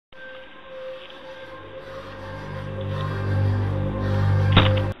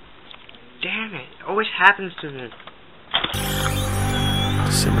happens to me?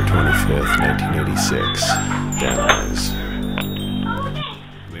 December 25th, 1986. Dallas.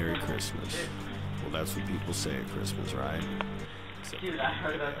 Merry Christmas. Well, that's what people say at Christmas, right? Dude, I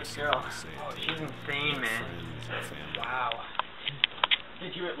heard about this girl. Oh, she's insane, man. Wow.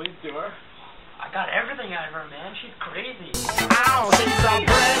 Did you at least do her? I got everything out of her, man. She's crazy. Ow, she's so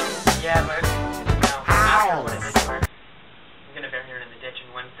pretty. Yeah, but no, I don't know what I did to her. I'm gonna bury her in the ditch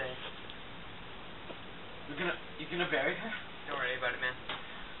on Wednesday. You're gonna bury her? Don't worry about it, man.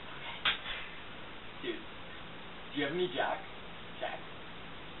 Dude, do you have any Jack?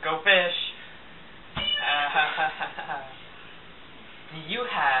 Go fish. Do you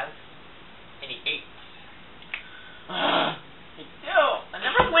have any 8s? I do. I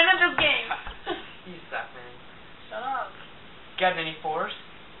never win at this game. You suck, man. Shut up. Got any 4s?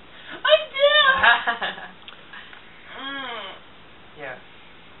 I do. Yeah.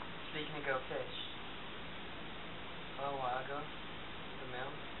 Speaking of go fish, a little while ago, the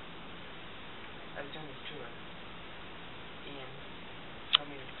mill, I was doing this tour. Ian told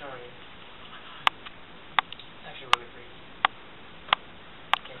me the story. It's actually really freaky.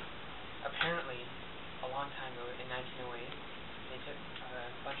 Okay. Apparently, a long time ago, in 1908,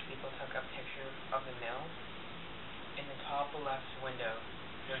 a bunch of people took a picture of the mill. In the top left window,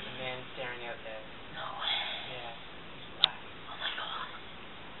 there was a man staring out there. No way. Yeah, he's black. Oh my god.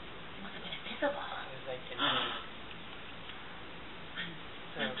 He must have been invisible. It was like insane.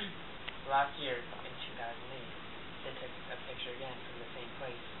 So, last year, in 2008, they took a picture again from the same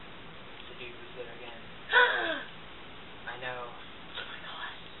place. The dude was there again. I know. Oh my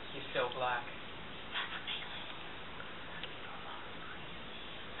god. He's so black. That's amazing.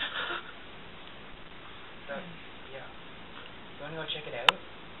 So, yeah. You wanna go check it out?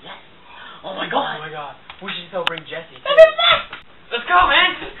 Yes. Oh my god. Oh my god. We should still bring Jesse. That is it. Let's go,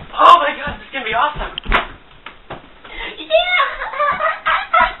 man! Oh my god, this is gonna be awesome! Yeah.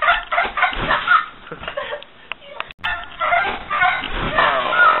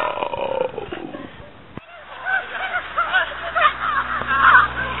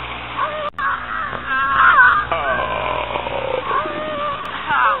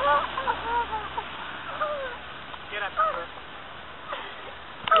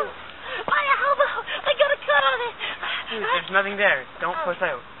 There's nothing there. Don't push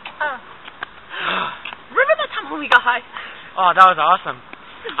out. Remember that time when we got high? Oh, that was awesome.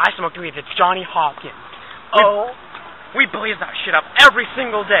 I smoked weed with Johnny Hopkins. We blazed that shit up every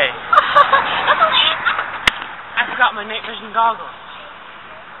single day. I forgot my night vision goggles.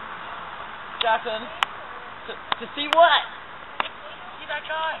 Jackson, to see what? See that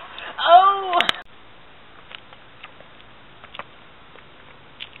guy? Oh!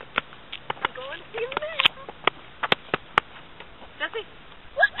 I'm going to see him now. Jesse,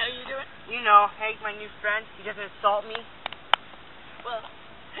 what are you doing? You know, Hank, my new friend, he doesn't insult me. Well,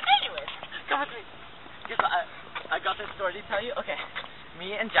 anyways, come with me. Guess what? I got this story to tell you. Okay,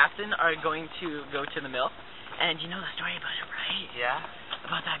 me and Jackson are going to go to the mill, and you know the story about it, right? Yeah?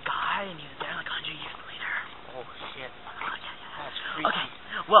 About that guy, and he was there like 100 years later. Oh, shit. Oh, yeah. That's creepy. Okay,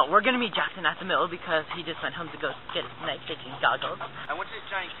 well, we're going to meet Jackson at the mill because he just went home to go get his night vision goggles. I went to the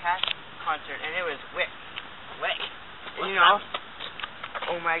Johnny Cash concert, and it was wick. What's You know? that?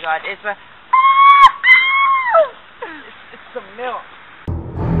 Oh my god, it's a... It's the milk.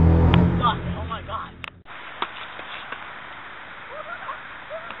 Stop it, oh my god.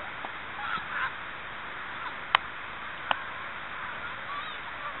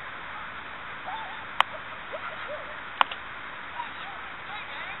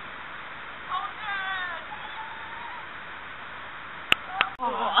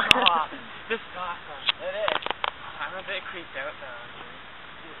 Oh, this is awesome. It is. I'm a bit creeped out though.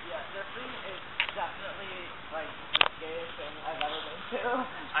 Yeah, this thing is definitely like the scariest thing I've ever been to.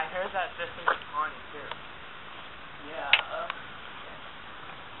 I heard that this thing is haunted too. Yeah,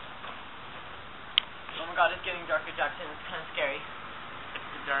 oh my god, it's getting darker, Jackson. It's kind of scary.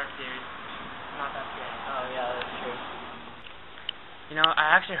 It's dark, dude. It's not that scary. Oh yeah, that's true. You know,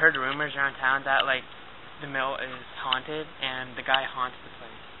 I actually heard rumors around town that like the mill is haunted and the guy haunts the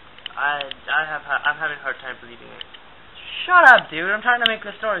place. I'm having a hard time believing it. Shut up, dude. I'm trying to make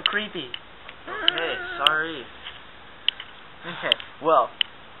the story creepy. Okay, sorry. Okay, well,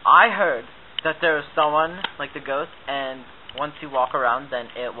 I heard that there's someone, like the ghost, and once you walk around, then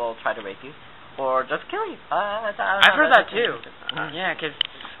it will try to rape you, or just kill you. I've heard that too. Yeah, because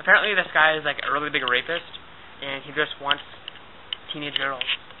apparently this guy is like a really big rapist, and he just wants teenage girls.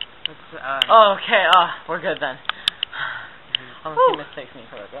 Okay, we're good then. Unless he mistakes me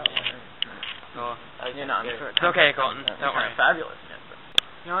for a girl. Oh, You're not. It's okay, Colton. Don't worry. Fabulous.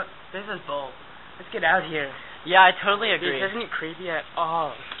 You know what? This is bull. Let's get out of here. Yeah, I totally agree. This isn't creepy at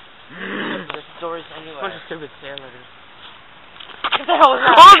all. There's doors anywhere. Bunch of stupid sailors. What the hell was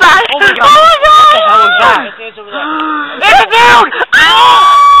that? What was that? Oh my god! Oh my god! What the hell was that? I think it's over there. It's a dude!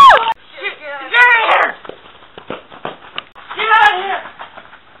 Oh! Get out of here! Get out of here!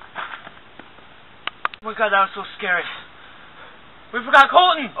 Oh my god, that was so scary. We forgot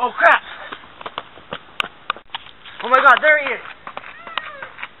Colton! Oh crap! Oh my god, there he is!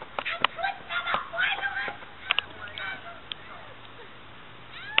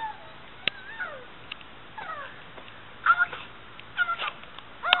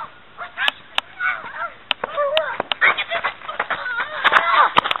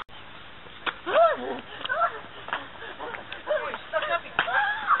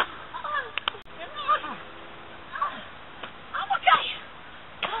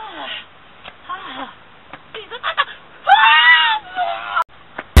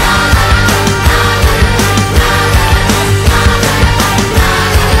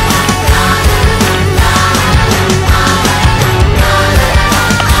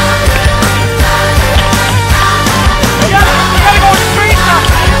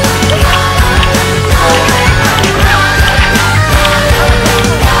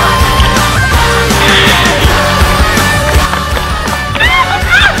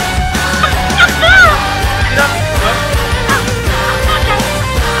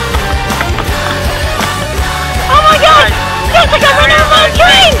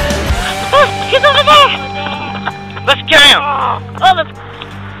 Let's get him! Oh, let's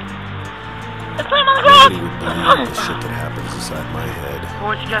climb on the ground! The shit that happens inside my head. I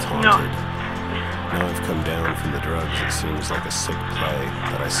want you guys to It's know. haunted. Now I've come down from the drugs, it seems like a sick play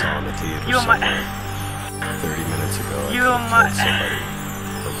that I saw in the theater You somewhere. 30 minutes ago, I You killed my- somebody.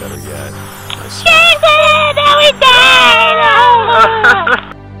 Or better yet, myself.